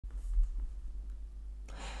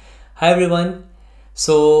Hi everyone.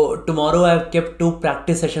 So tomorrow I have kept two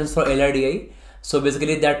practice sessions for LRDI. So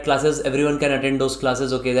basically that classes everyone can attend those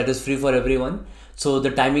classes. Okay, that is free for everyone. So the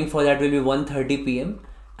timing for that will be 1:30 p.m.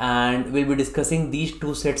 and we'll be discussing these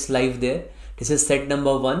two sets live there. This is set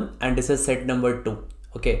number 1 and this is set number 2.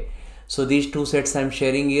 Okay. So these two sets I'm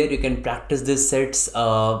sharing here. You can practice these sets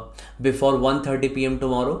before 1:30 p.m.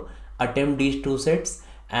 tomorrow. Attempt these two sets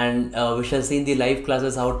and we shall see in the live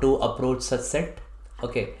classes how to approach such set.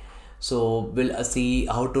 Okay, so we'll see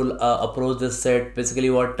how to approach this set, basically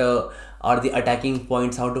what are the attacking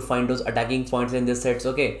points, how to find those attacking points in this sets.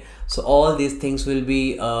 Okay, so all these things will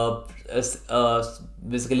be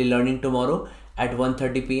basically learning tomorrow at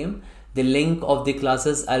 1:30 p.m. The link of the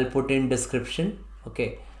classes I'll put in description. Okay,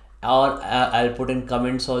 or I'll put in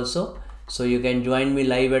comments also, so you can join me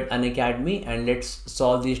live at Unacademy and let's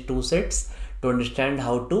solve these two sets to understand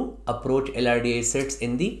how to approach LRDI sets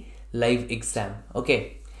in the live exam. Okay,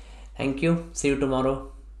 thank you, see you tomorrow.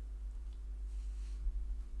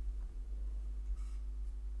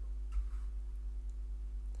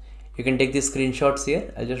 You can take the screenshots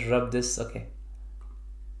here. I'll just rub this. Okay,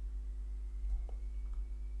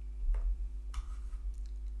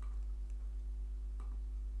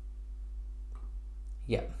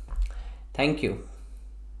 yeah, thank you.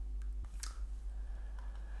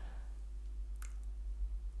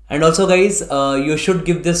 And also guys, you should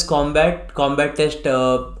give this combat test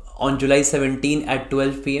on July 17 at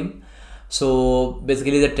 12 p.m. So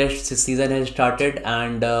basically the test season has started,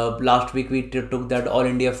 and last week we took that all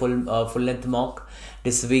India full length mock.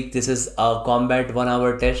 This week this is a combat 1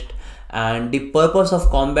 hour test, and the purpose of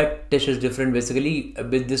combat test is different. Basically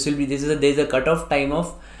there is a cutoff time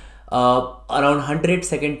of around 100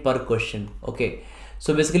 seconds per question. Okay,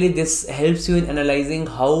 so basically this helps you in analyzing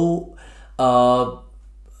how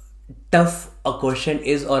tough a question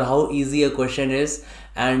is or how easy a question is,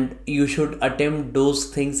 and you should attempt those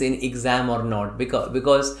things in exam or not,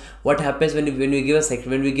 because what happens when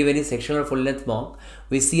we give any section or full length mock,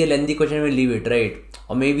 we see a lengthy question and we leave it, right?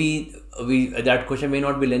 Or maybe that question may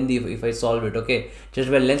not be lengthy if I solve it. Okay,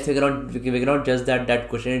 just by length we cannot judge that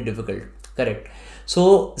question is difficult, correct?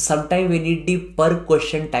 So sometimes we need the per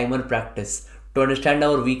question timer practice to understand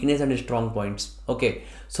our weakness and strong points. Okay,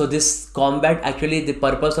 so this combat, actually the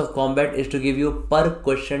purpose of combat is to give you per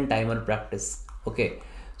question timer practice. Okay,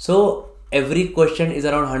 so every question is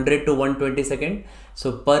around 100 to 120 seconds.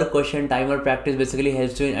 So per question timer practice basically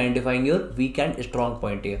helps you in identifying your weak and strong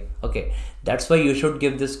point here. Okay, that's why you should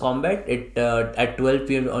give this combat at 12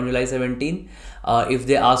 p.m. on July 17. If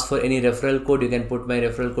they ask for any referral code, you can put my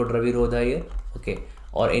referral code Ravi Rodha here. Okay,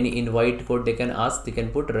 or any invite code they can ask, they can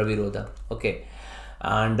put Ravi Rodha. Okay,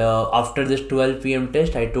 and after this 12 p.m.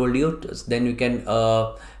 test I told you, then you can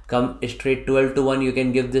come straight 12 to 1, you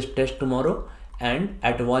can give this test tomorrow, and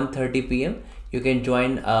at 1:30 p.m. you can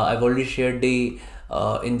join. I've already shared the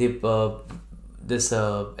in the this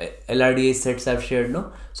LRDI sets I've shared,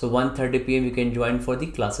 no? So 1:30 p.m. you can join for the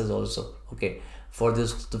classes also. Okay,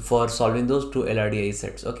 for solving those two LRDI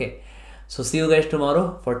sets. Okay, so see you guys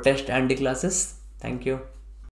tomorrow for test and the classes. Thank you.